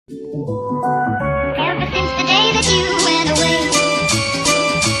Ever since the day that you went away.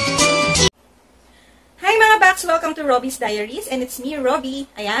 Hi mga Baks! Welcome to Robbie's Diaries, and it's me, Robbie.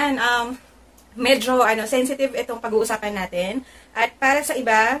 Ayan, medyo sensitive itong pag-uusapan natin. At para sa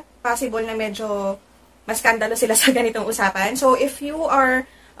iba, possible na medyo mas skandalo sila sa ganitong usapan. So if you are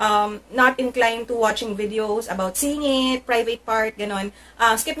not inclined to watching videos about Singit, private part, ganon,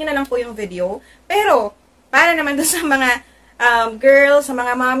 skip nyo na lang po yung video. Pero, para naman dun sa mga girls, sa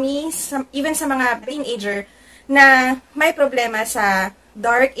mga mommies, even sa mga teenager na may problema sa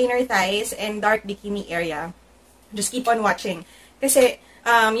dark inner thighs and dark bikini area, just keep on watching. Kasi,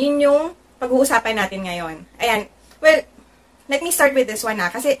 yun yung pag-uusapan natin ngayon. Ayan. Well, let me start with this one na.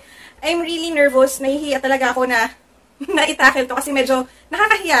 Kasi, I'm really nervous. Nahihiya talaga ako na na-itakil to. Kasi medyo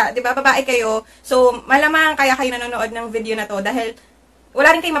nakakahiya. Diba? Babae kayo. So, malamang kaya kayo nanonood ng video na to. Dahil, wala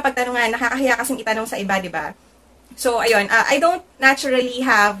rin kayong mapagtanungan. Nakakahiya kasing itanong sa iba, diba? So, ayun. I don't naturally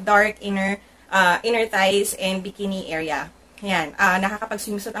have dark inner thighs and bikini area. Ayan,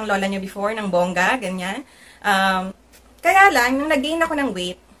 nakakapag-swimsuit ang lola nyo before, ng bongga, ganyan. Kaya lang, nung nag-gain ako ng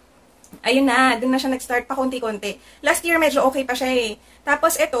weight, ayun na, dun na siya nag-start pa konti-konti. Last year, medyo okay pa siya eh.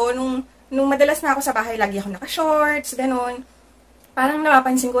 Tapos ito, nung madalas na ako sa bahay, lagi ako naka-shorts, ganun. Parang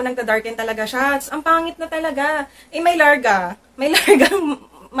napapansin ko, nagda-darken talaga siya. Ang pangit na talaga. Eh, may larga. May largang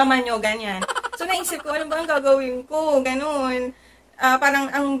mama nyo, ganyan. So, naisip ko, ano ba ang gagawin ko? Ganun.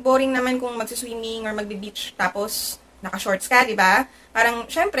 Parang ang boring naman kung magsiswimming or magbe-beach, tapos naka-shorts ka, di ba? Parang,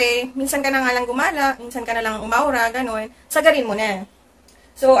 syempre, minsan ka na nga lang gumala, minsan ka na lang umaura, ganun. Sagarin mo na.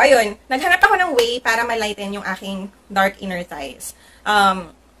 So, ayun. Naghanap ako ng way para ma-lighten yung aking dark inner thighs.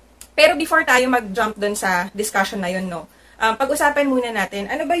 Pero before tayo mag-jump dun sa discussion na yun, no? Pag-usapan muna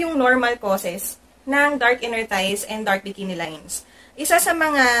natin, ano ba yung normal causes ng dark inner thighs and dark bikini lines? Isa sa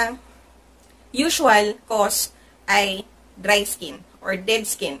mga usual cause ay dry skin or dead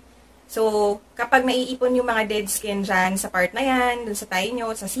skin. So, kapag naiipon yung mga dead skin dyan sa part na yan, dun sa tayo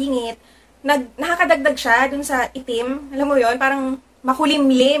nyo, sa singit, nakakadagdag siya dun sa itim. Alam mo yon, parang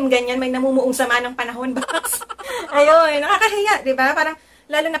makulimlim, ganyan, may namumuong sama ng panahon, box. Ayun, nakakahiya, di ba? Parang,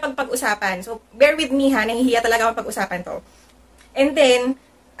 lalo na pag-usapan. So, bear with me ha, nahihiya talaga ako pag-usapan to. And then,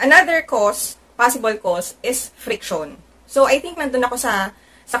 another cause, possible cause, is friction. So, I think nandun ako sa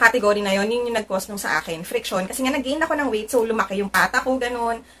category na yon, yun yung nag-cause nung sa akin, friction. Kasi nga, nag-gain ako ng weight, so lumaki yung pata ko,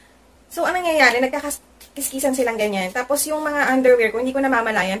 ganun. So, anong nangyayari? Nagkakakiskisan silang ganyan. Tapos, yung mga underwear ko, hindi ko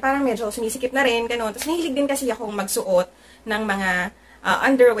namamalayan, parang medyo sumisikip na rin, gano'n. Tapos, nahilig din kasi akong magsuot ng mga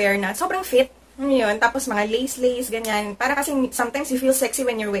underwear na sobrang fit. Yun. Tapos, mga lace, ganyan. Para kasi, sometimes you feel sexy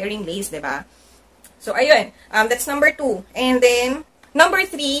when you're wearing lace, diba? So, ayun. That's number 2. And then, number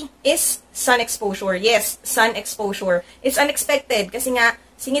 3 is sun exposure. Yes, sun exposure. It's unexpected kasi nga,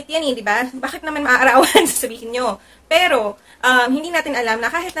 singit yan eh, diba? Bakit naman maaarawan, sasabihin nyo? Pero, hindi natin alam na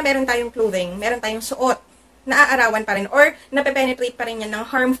kahit na meron tayong clothing, meron tayong suot, naaarawan pa rin or nape-penetrate pa rin yan ng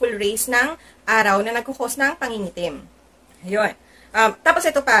harmful rays ng araw na nagkukos ng pangingitim. Ayun. Tapos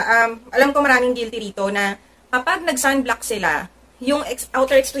ito pa, alam ko maraming guilty rito na kapag nag-sunblock sila, yung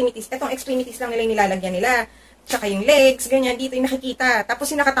outer extremities, etong extremities lang nila yung nilalagyan nila, tsaka yung legs, ganyan, dito yung nakikita. Tapos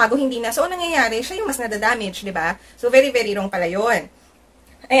yung nakatago, hindi na. So, nangyayari, siya yung mas nadadamage, di ba? So, very, very wrong pala yun.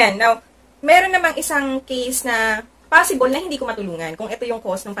 Ayan, now, meron namang isang case na possible na hindi ko matulungan kung ito yung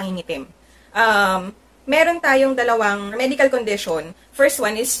cause ng pangingitim. Meron tayong dalawang medical condition. First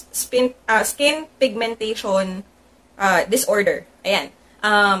one is skin pigmentation disorder. Ayan.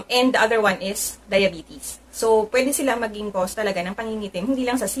 And the other one is diabetes. So, pwede silang maging cause talaga ng pangingitim. Hindi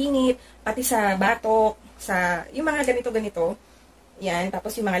lang sa singit, pati sa batok, sa yung mga ganito-ganito. Yan,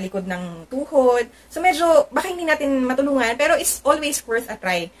 tapos yung mga likod ng tuhod. So, medyo, baka hindi natin matulungan, pero it's always worth a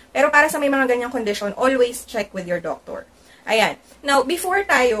try. Pero para sa may mga ganyang condition, always check with your doctor. Ayan. Now, before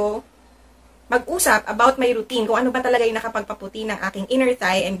tayo mag-usap about my routine, kung ano ba talaga yung nakapagpaputi ng aking inner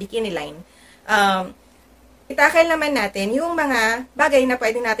thigh and bikini line, itakil naman natin yung mga bagay na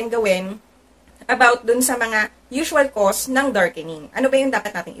pwede natin gawin about dun sa mga usual cause ng darkening. Ano ba yung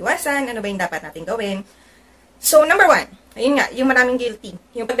dapat natin iwasan? Ano ba yung dapat natin gawin? So, number 1, ayun nga, yung maraming guilty.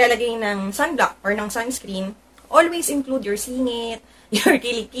 Yung paglalagay ng sunblock or ng sunscreen, always include your singit, your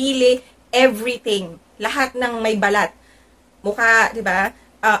kilikili, everything. Lahat ng may balat. Mukha, di ba?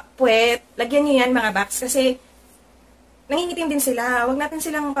 Puwet. Lagyan nyo yan, mga baks, kasi nangingitim din sila. Huwag natin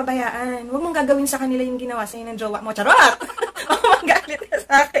silang pabayaan. Huwag mong gagawin sa kanila yung ginawa sa'yo ng jowa mo. Charot! Magalit ka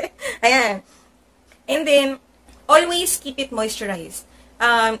sa akin. Ayan. And then, always keep it moisturized.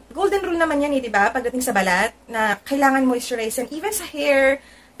 Golden rule naman yan, di ba? Pagdating sa balat, na kailangan moisturize. And even sa hair,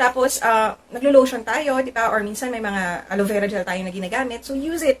 tapos, naglo-lotion tayo, di ba? Or minsan may mga aloe vera gel tayo na ginagamit. So,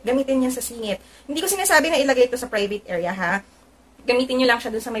 use it. Gamitin yan sa singit. Hindi ko sinasabi na ilagay ito sa private area, ha? gamitin nyo lang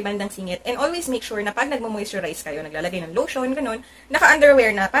siya dun sa may bandang singit. And always make sure na pag nagmo-moisturize kayo, naglalagay ng lotion, ganun,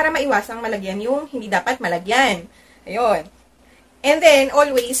 naka-underwear na para maiwasang malagyan yung hindi dapat malagyan. Ayun. And then,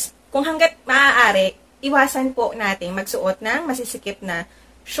 always, kung hanggat maaari, iwasan po natin magsuot ng masisikip na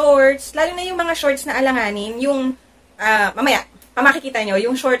shorts, lalo na yung mga shorts na alanganin, yung, mamaya, pamakikita nyo,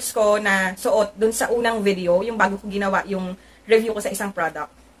 yung shorts ko na suot dun sa unang video, yung bago ko ginawa yung review ko sa isang product.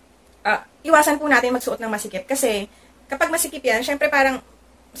 Iwasan po natin magsuot ng masikip kasi, kapag masikip yan, syempre parang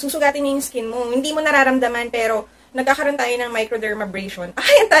susugatin niya yung skin mo. Hindi mo nararamdaman pero nagkakaroon tayo ng microdermabrasion.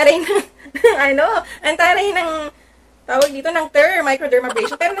 Ay, ang taray ang taray ng, tawag dito, ng term,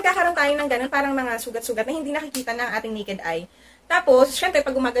 microdermabrasion. Pero nagkakaroon tayo ng ganun, parang mga sugat-sugat na hindi nakikita ng ating naked eye. Tapos, syempre,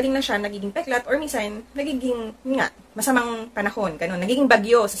 pag gumagaling na siya, nagiging peklat or minsan, nagiging, masamang panahon, ganun. Nagiging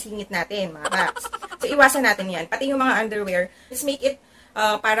bagyo sa singit natin, mga backs. So, iwasan natin yan. Pati yung mga underwear, just make it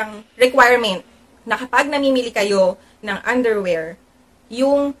parang requirement na kapag namimili kayo ng underwear,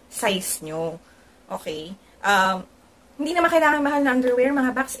 yung size nyo. Okay? Hindi naman kailangan mahal na underwear,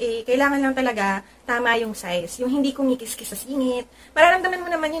 mga backs, kailangan lang talaga tama yung size. Yung hindi kumikis-kis sa singit. Mararamdaman mo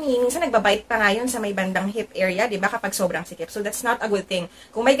naman yun, minsan nagbabite pa nga yun sa may bandang hip area, di ba, kapag sobrang sikip. So, that's not a good thing.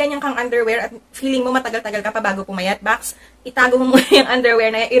 Kung may ganyan kang underwear at feeling mo matagal-tagal ka pa bago pumayat, backs, itago mo muna yung underwear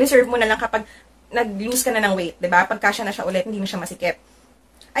na yan, i-reserve mo na lang kapag nag-lose ka na ng weight, di ba? Pagkasya na siya ulit, hindi mo siya masikip.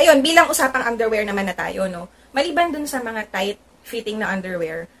 Ayun, bilang usapang underwear naman na tayo, no? Maliban dun sa mga tight-fitting na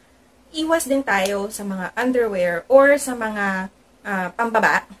underwear, iwas din tayo sa mga underwear or sa mga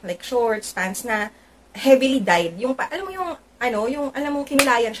pambaba, like shorts, pants na heavily dyed. Yung, alam mo yung, alam mo,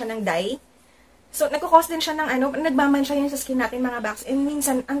 kinilayan siya ng dye. So, nagkukos din siya ng, nagmaman siya yun sa skin natin, mga backs. And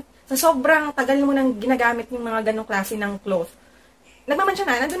minsan, sa sobrang tagal mo nang ginagamit yung mga ganong klase ng cloth, nagmaman siya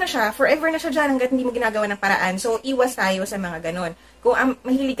nandun na siya, forever na siya dyan hanggat hindi mo ginagawa ng paraan. So, iwas tayo sa mga ganon. Kung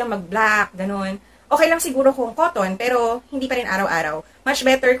mahilig kang mag-black, ganon, okay lang siguro kung cotton, pero hindi pa rin araw-araw. Much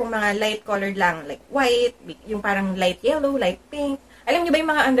better kung mga light colored lang, like white, yung parang light yellow, light pink. Alam niyo ba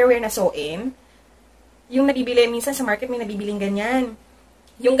yung mga underwear na sew-in? Yung nabibili, minsan sa market may nabibiling ganyan.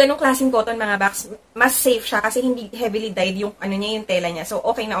 Yung ganong klaseng cotton, mga backs, mas safe siya kasi hindi heavily dyed yung, yung tela niya. So,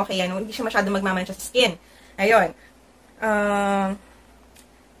 okay na okay yan. Hindi siya masyado magmamansya sa skin. Ayun.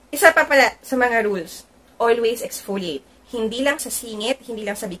 Isa pa pala sa mga rules, always exfoliate. Hindi lang sa singit, hindi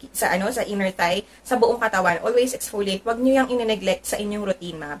lang sa inner thigh, sa buong katawan, always exfoliate. Huwag niyo yung ine-neglect sa inyong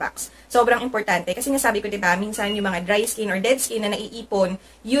routine, mga backs. Sobrang importante. Kasi nasabi ko, diba, minsan yung mga dry skin or dead skin na naiipon,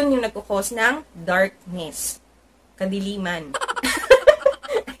 yun yung nagkukos ng darkness. Kadiliman.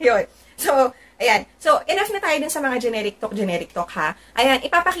 Yun. So, ayan. So, enough na tayo dun sa mga generic talk, ha? Ayan,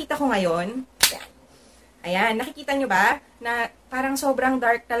 ipapakita ko ngayon. Ayan, nakikita nyo ba? Na parang sobrang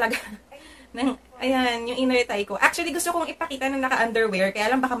dark talaga. Ayan, yung inner thigh ko. Actually, gusto kong ipakita na naka-underwear, kaya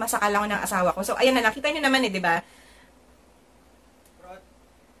lang baka masakal ako ng asawa ko. So, ayan na, nakita nyo naman di ba?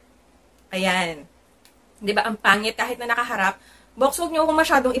 Ayan. Di ba, ang pangit kahit na nakaharap. Box, huwag nyo kung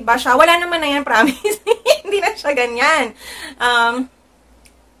masyadong iba siya. Wala naman na yan, promise. Hindi na siya ganyan.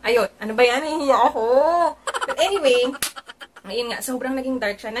 Ayun, ano ba yan? Nahihiya ako. But anyway, ayun nga, sobrang naging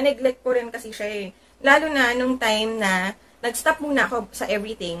dark siya. Na-neglect ko rin kasi siya Lalo na nung time na nag-stop muna ako sa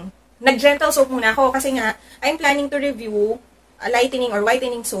everything. Nag-gentle soap muna ako kasi nga, I'm planning to review a lightening or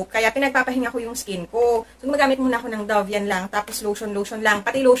whitening soap. Kaya pinagpapahinga ko yung skin ko. So, gumagamit muna ako ng Dove yan lang. Tapos lotion lang.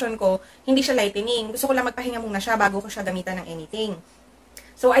 Pati lotion ko, hindi siya lightening. Gusto ko lang magpahinga muna siya bago ko siya gamitan ng anything.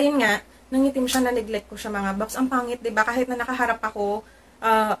 So, ayun nga, nangitim siya, na-neglect ko siya, mga box. Ang pangit, diba? Kahit na nakaharap ako,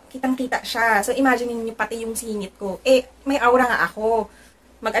 kitang-kita siya. So, imagine niyo pati yung singit ko. May aura nga ako.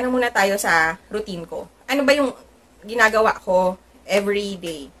 Mag-ano muna tayo sa routine ko. Ano ba yung ginagawa ko every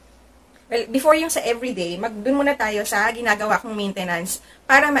day? Well, before yung sa everyday, dun muna tayo sa ginagawa kong maintenance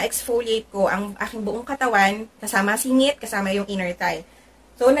para ma-exfoliate ko ang aking buong katawan, kasama singit, kasama yung inner thigh.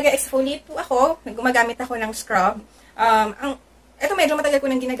 So, nag-exfoliate po ako, gumagamit ako ng scrub. Ito medyo matagal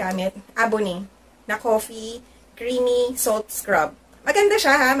ko nang ginagamit, Bonne, na coffee, creamy, salt scrub. Maganda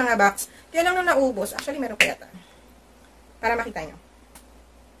siya ha, mga box. Kaya lang nung naubos, actually meron ko yata. Para makita nyo.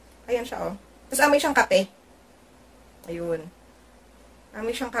 Ayan siya oh. Tapos amoy siyang kape. Ayun.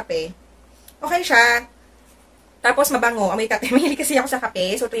 Amoy siyang kape. Okay siya. Tapos mabango, amoy kape. Mahilig kasi ako sa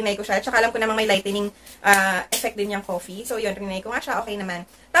kape, so trinay ko siya. Tsaka alam ko namang may lightening effect din yung coffee. So yun, trinay ko nga siya, okay naman.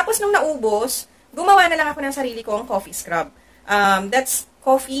 Tapos nung naubos, gumawa na lang ako ng sarili kong coffee scrub. That's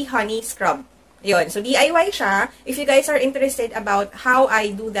coffee honey scrub. Yun, so DIY siya. If you guys are interested about how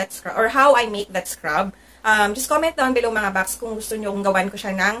I do that scrub, or how I make that scrub, just comment down below mga box kung gusto nyo kung gawan ko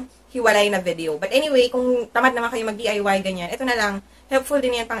siya ng hiwalay na video. But anyway, kung tamad naman kayo mag-DIY ganyan, ito na lang, helpful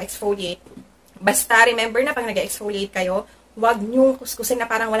din yan pang exfoliate. Basta, remember na pag nag-exfoliate kayo, huwag nyong kuskusin na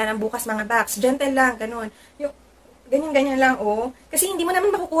parang wala nang bukas mga box. Gentle lang, ganun. Yung Ganyan-ganyan lang, oh. Kasi hindi mo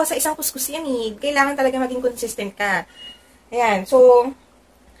naman makukuha sa isang kuskus yan, eh. Kailangan talaga maging consistent ka. Ayan. So,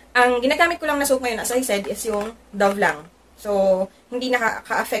 ang ginagamit ko lang na soap ngayon, as I said, is yung Dove lang. So, hindi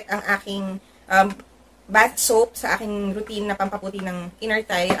nakaka-affect ang aking bath soap sa aking routine na pampaputi ng inner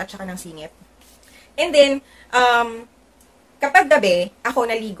thigh at saka ng singit. And then, kapag gabi, ako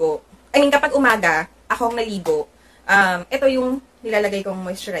naligo. I mean, kapag umaga, akong naligo. Ito yung nilalagay kong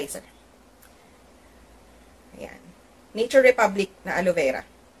moisturizer. Ayan. Nature Republic na Aloe Vera.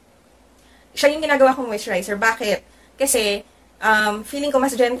 Siya yung ginagawa kong moisturizer. Bakit? Kasi, feeling ko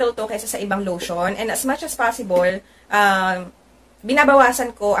mas gentle to kaysa sa ibang lotion. And as much as possible,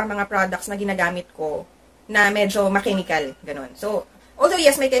 binabawasan ko ang mga products na ginagamit ko na medyo ma-chemical. Ganun. So, although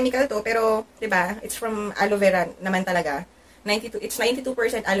yes, may chemical to, pero, diba, it's from aloe vera naman talaga. It's 92%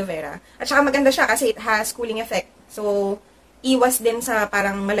 aloe vera. At saka maganda siya kasi it has cooling effect. So, iwas din sa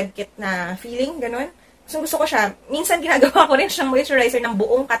parang malagkit na feeling, ganun. So, gusto ko siya. Minsan ginagawa ko rin siyang moisturizer ng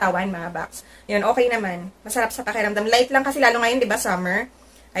buong katawan, mga box. Yun, okay naman. Masarap sa pakiramdam. Light lang kasi lalo ngayon, diba, summer.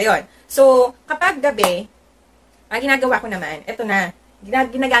 Ayun. So, kapag gabi, ang ginagawa ko naman, eto na,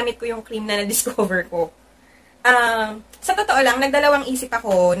 ginagamit ko yung cream na na-discover ko. Sa totoo lang, nagdalawang isip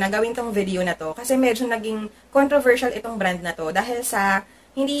ako na gawin tong video na to kasi medyo naging controversial itong brand na to dahil sa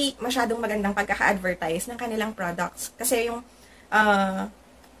hindi masyadong magandang pagkaka-advertise ng kanilang products. Kasi yung,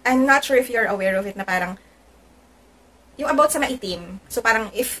 I'm not sure if you're aware of it na parang, yung about sa maitim, so parang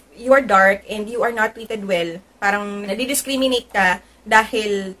if you are dark and you are not treated well, parang nadi-discriminate ka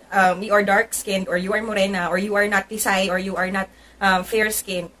dahil you are dark-skinned or you are morena or you are not pisay or you are not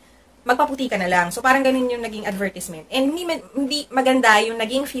fair-skinned, magpaputi ka na lang. So, parang ganun yung naging advertisement. And hindi maganda yung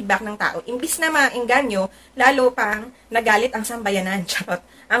naging feedback ng tao. Imbis na maengganyo, lalo pang nagalit ang sambayanan, charot,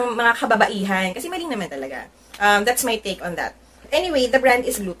 ang mga kababaihan. Kasi mali naman talaga. That's my take on that. Anyway, the brand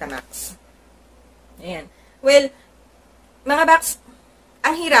is Glutamax. Ayan. Well, mga baks,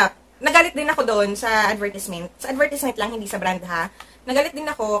 ang hirap. Nagalit din ako doon sa advertisement. Sa advertisement lang, hindi sa brand ha. Nagalit din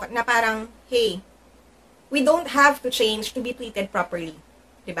ako na parang, hey, we don't have to change to be treated properly.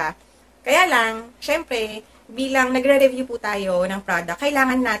 Diba? Kaya lang, syempre, bilang nagre-review po tayo ng product,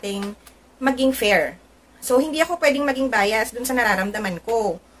 kailangan nating maging fair. So, hindi ako pwedeng maging bias dun sa nararamdaman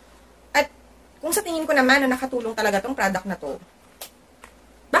ko. At kung sa tingin ko naman na nakatulong talaga tong product na to,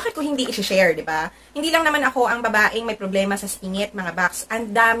 bakit ko hindi i-share, di ba? Hindi lang naman ako ang babaeng may problema sa singit, mga box.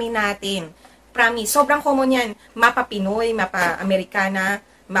 Ang dami natin. Promise, sobrang common yan. Mapa Pinoy, mapa Amerikana,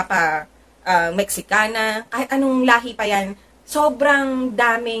 mapa Mexicana, kahit anong lahi pa yan. Sobrang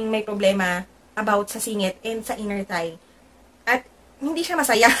daming may problema about sa singit and sa inner thigh. At hindi siya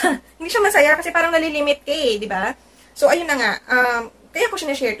masaya. Hindi siya masaya kasi parang nalilimit ka eh, di ba? So, ayun na nga. Kaya ko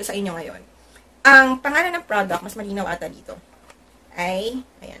sinashare to sa inyo ngayon. Ang pangalan ng product, mas malinaw ata dito, ay,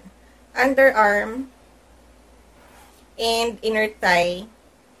 ayan, Underarm and Inner Thigh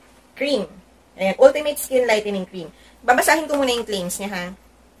Cream. Ayan, Ultimate Skin Lightening Cream. Babasahin ko muna yung claims niya, ha?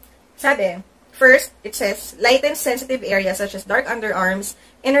 Sabi, first, it says, lightens sensitive areas such as dark underarms,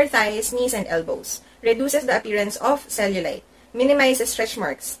 inner thighs, knees, and elbows. Reduces the appearance of cellulite. Minimizes stretch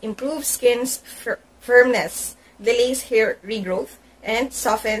marks. Improves skin's firmness. Delays hair regrowth. And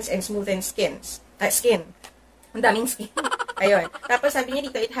softens and smoothens skin. Ang daming skin. Ayun. Tapos sabi niya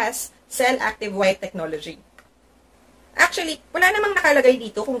dito, it has cell-active white technology. Actually, wala namang nakalagay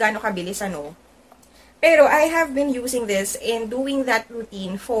dito kung gaano kabilis, ano. Pero I have been using this and doing that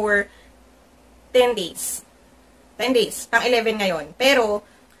routine for 10 days. 10 days. Pang 11 ngayon. Pero,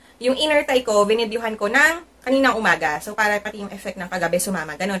 yung inner thigh ko, binidyuhan ko ng kaninang umaga. So, para pati yung effect ng kagabi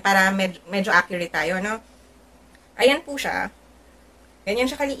sumama. Ganun. Para medyo accurate tayo, no? Ayan po siya. Ganyan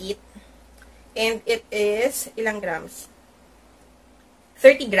siya kaliit. And it is, ilang grams?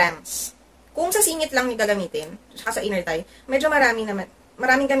 30 grams. Kung sa singit lang yung gagamitin, saka sa inner thigh, medyo marami naman.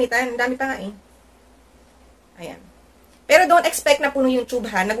 Maraming gamitan. Dami pa nga eh. Ayan. Pero don't expect na puno yung tube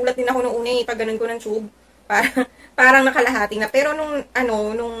ha. Nagulat din ako nung una eh, pag ganun ko ng tube. Parang nakalahati na. Pero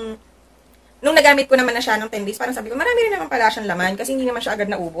nung nagamit ko naman na siya ng 10 days, parang sabi ko, marami rin naman pala siyang laman kasi hindi naman siya agad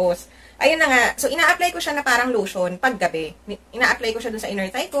naubos. Ayun na nga. So, ina-apply ko siya na parang lotion pag gabi. Ina-apply ko siya dun sa inner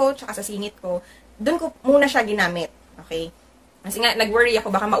thigh ko, tsaka sa singit ko. Dun ko muna siya ginamit. Okay? Kasi nga, nag-worry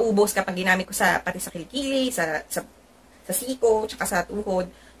ako baka maubos kapag ginamit ko pati sa kilikili, sa siko, tsaka sa tuhod.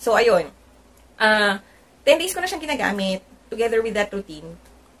 So, ayun. 10 days ko na siyang ginagamit together with that routine.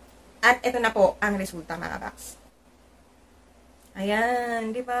 At ito na po ang resulta, mga box. Ayan,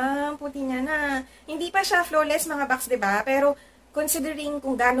 di ba? Ang puti niya na. Hindi pa siya flawless, mga box, di ba? Pero considering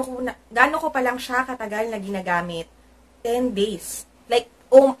kung gaano ko pa lang siya katagal na ginagamit, 10 days. Like,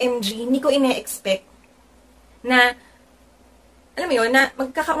 OMG, hindi ko ine-expect na, alam mo yun, na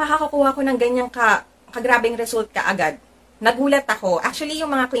makakakuha ko ng ganyang kagrabing result kaagad. Nagulat ako. Actually, yung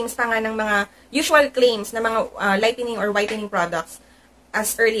mga claims pa nga ng mga usual claims na mga lightening or whitening products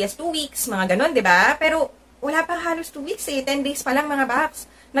as early as 2 weeks, mga ganon, di ba? Pero wala pa halos 2 weeks eh. 10 days pa lang mga box.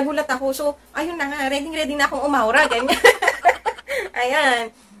 Nagulat ako. So, ayun na nga. Ready na akong umaura. Ganyan.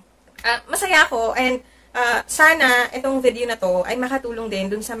 Ayan. Masaya ako. And sana itong video na to ay makatulong din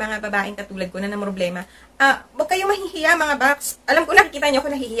dun sa mga babaeng katulad ko na problema. Huwag kayo mahihiya mga box. Alam ko nakikita niyo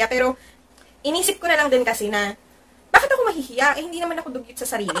ako nahihiya pero inisip ko na lang din kasi na bakit ako mahihiya? Eh, hindi naman ako dugyot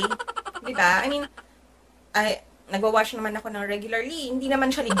sa sarili. Diba? I mean, nagwa-wash naman ako ng regularly. Hindi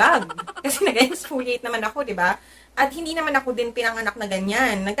naman siya libag. Kasi nag-exfoliate naman ako, diba? At hindi naman ako din pinanganak na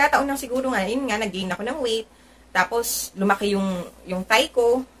ganyan. Nagkataon lang siguro nga, yun nga, nag-gain ako ng weight. Tapos, lumaki yung thigh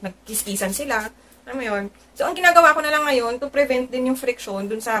ko. Nagkiskisan sila. Alam mo yun? So, ang ginagawa ko na lang ngayon to prevent din yung friction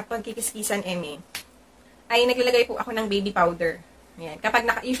dun sa pagkikiskisan ay naglalagay po ako ng baby powder. Ayan.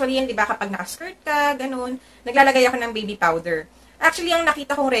 Usually yan, di ba, kapag naka-skirt ka, ganun, naglalagay ako ng baby powder. Actually, ang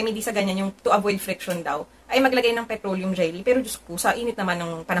nakita kong remedy sa ganyan, yung to avoid friction daw, ay maglagay ng petroleum jelly. Pero Diyos ko, sa init naman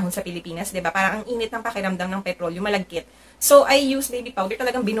ng panahon sa Pilipinas, di ba, parang ang init ng pakiramdam ng petroleum, malagkit. So, I use baby powder,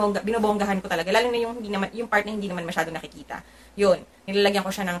 talagang binobonggahan ko talaga, lalo na yung part na hindi naman masyado nakikita. Yun, nilalagyan ko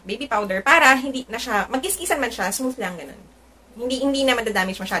siya ng baby powder para hindi na siya, magkiskisan man siya, smooth lang, ganun. Hindi na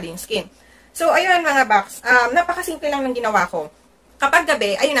madadamage masyado yung skin. So, ayun mga box, napakasimple lang ng ginawa ko. Kapag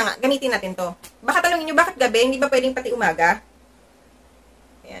gabi, ayun na nga, gamitin natin to. Baka tanongin nyo, bakit gabi? Hindi ba pwedeng pati umaga?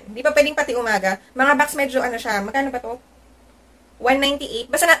 Ayan, hindi ba pwedeng pati umaga? Mga box medyo ano siya, magkano ba to? 198.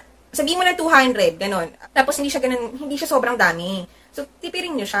 Basta na, sabihin mo na 200, ganon. Tapos hindi siya sobrang dami. So,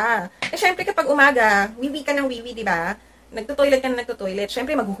 tipirin nyo siya. Eh, syempre kapag umaga, wiwi ka ng wiwi, di ba? Nagtutoilet ka na nagtutoilet,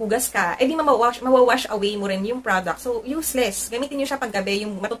 syempre maghuhugas ka, eh di mawawash away mo rin yung product. So, useless. Gamitin nyo siya pag gabi,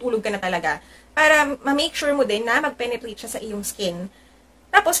 yung matutulog ka na talaga. Para ma-make sure mo din na mag-penetrate siya sa iyong skin.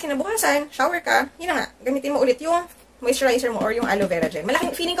 Tapos, kinabukasan, shower ka, yun na nga, gamitin mo ulit yung moisturizer mo or yung aloe vera gel.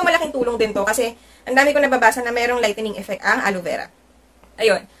 Feeling ko malaking tulong din to kasi ang dami ko nababasa na merong lightening effect ang aloe vera.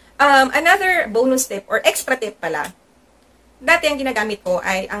 Ayun. Another bonus tip or extra tip pala, dati ang ginagamit ko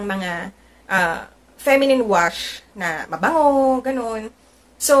ay ang mga feminine wash na mabango, ganun.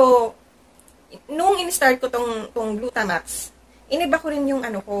 So, nung in-start ko tong Glutamax, iniba ko rin yung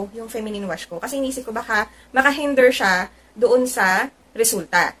yung feminine wash ko. Kasi inisip ko baka makahinder siya doon sa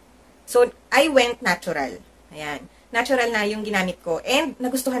resulta. So, I went natural. Ayan. Natural na yung ginamit ko. And,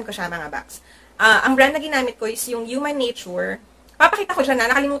 nagustuhan ko siya mga box. Ang brand na ginamit ko is yung Human Nature. Papakita ko dyan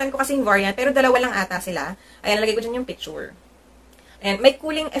na, nakalimutan ko kasi yung variant, pero dalawa lang ata sila. Ayan, lagay ko dyan yung picture. And may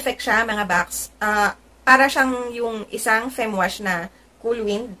cooling effect siya, mga box. Para siyang yung isang fem wash na cool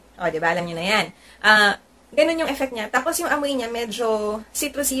wind. O, diba? Alam nyo na yan. Ganun yung effect niya. Tapos yung amoy niya, medyo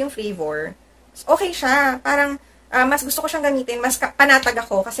citrusy yung flavor. Okay siya. Parang, mas gusto ko siyang gamitin. Mas panatag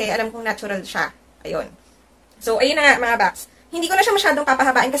ako kasi alam kong natural siya. Ayun. So, ayun na nga, mga box. Hindi ko na siya masyadong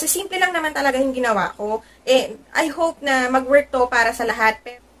papahabain kasi simple lang naman talaga yung ginawa ko. I hope na mag-work to para sa lahat.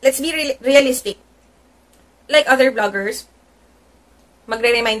 Let's be realistic. Like other vloggers,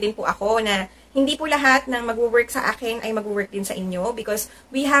 magre-remind din po ako na hindi po lahat ng mag-work sa akin ay mag-work din sa inyo because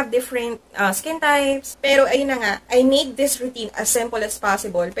we have different skin types. Pero ayun na nga, I made this routine as simple as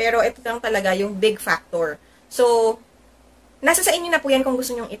possible. Pero ito lang talaga yung big factor. So, nasa sa inyo na po yan kung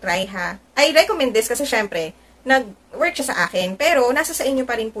gusto nyong itry ha. I recommend this kasi syempre, nag-work siya sa akin. Pero nasa sa inyo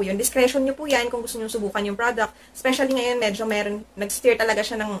pa rin po yun. Discretion nyo po yan kung gusto nyong subukan yung product. Especially ngayon, medyo nag-steer talaga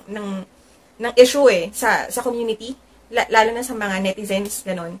siya ng issue sa community. Lalo na sa mga netizens,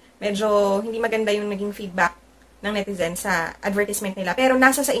 ganun. Medyo hindi maganda yung naging feedback ng netizens sa advertisement nila. Pero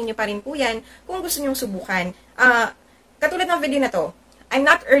nasa sa inyo pa rin po yan kung gusto nyong subukan. Katulad ng video na to, I'm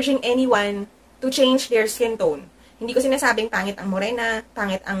not urging anyone to change their skin tone. Hindi ko sinasabing pangit ang morena,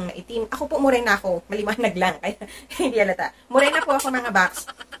 pangit ang itim. Ako po morena ako, maliwanag lang, kaya hindi halata. Morena po ako mga box.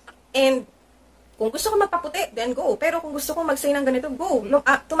 And kung gusto ko magpaputi, then go. Pero kung gusto kong mag-say ng ganito, go.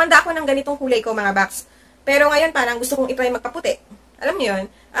 Tumanda ako ng ganitong kulay ko mga box. Pero ngayon, parang gusto kong itry magpaputi. Alam niyo yun?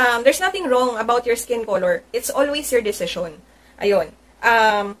 There's nothing wrong about your skin color. It's always your decision. Ayun.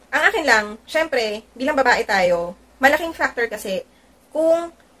 Ang akin lang, syempre, bilang babae tayo, malaking factor kasi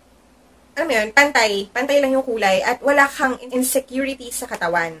kung, alam mo yun, pantay lang yung kulay at wala kang insecurity sa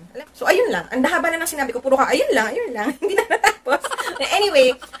katawan. So, ayun lang. Ang haba na ng sinabi ko, puro ka, ayun lang. Hindi na natapos.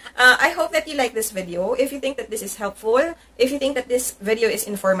 Anyway, I hope that you like this video. If you think that this is helpful, if you think that this video is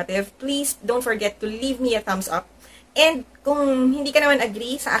informative, please don't forget to leave me a thumbs up. And kung hindi ka naman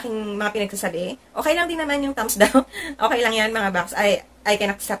agree sa aking mga pinagsasabi, okay lang din naman yung thumbs down. Okay lang yan mga box. I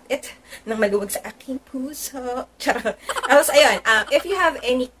can accept it nang maluwag sa aking puso. Charot. Also, ayun, if you have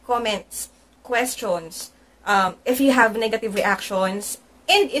any comments, questions, if you have negative reactions,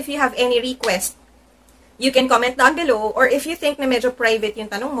 and if you have any request you can comment down below, or if you think na medyo private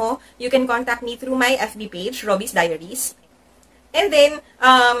yung tanong mo, you can contact me through my FB page, Roby's Diaries. And then,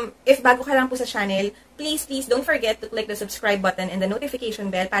 if bago ka lang po sa channel, please don't forget to click the subscribe button and the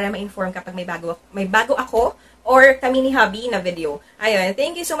notification bell para ma-inform kapag may bago ako or kami ni Hubby na video. Ayun,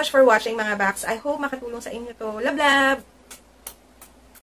 thank you so much for watching mga Baks. I hope makatulong sa inyo to. Love, love!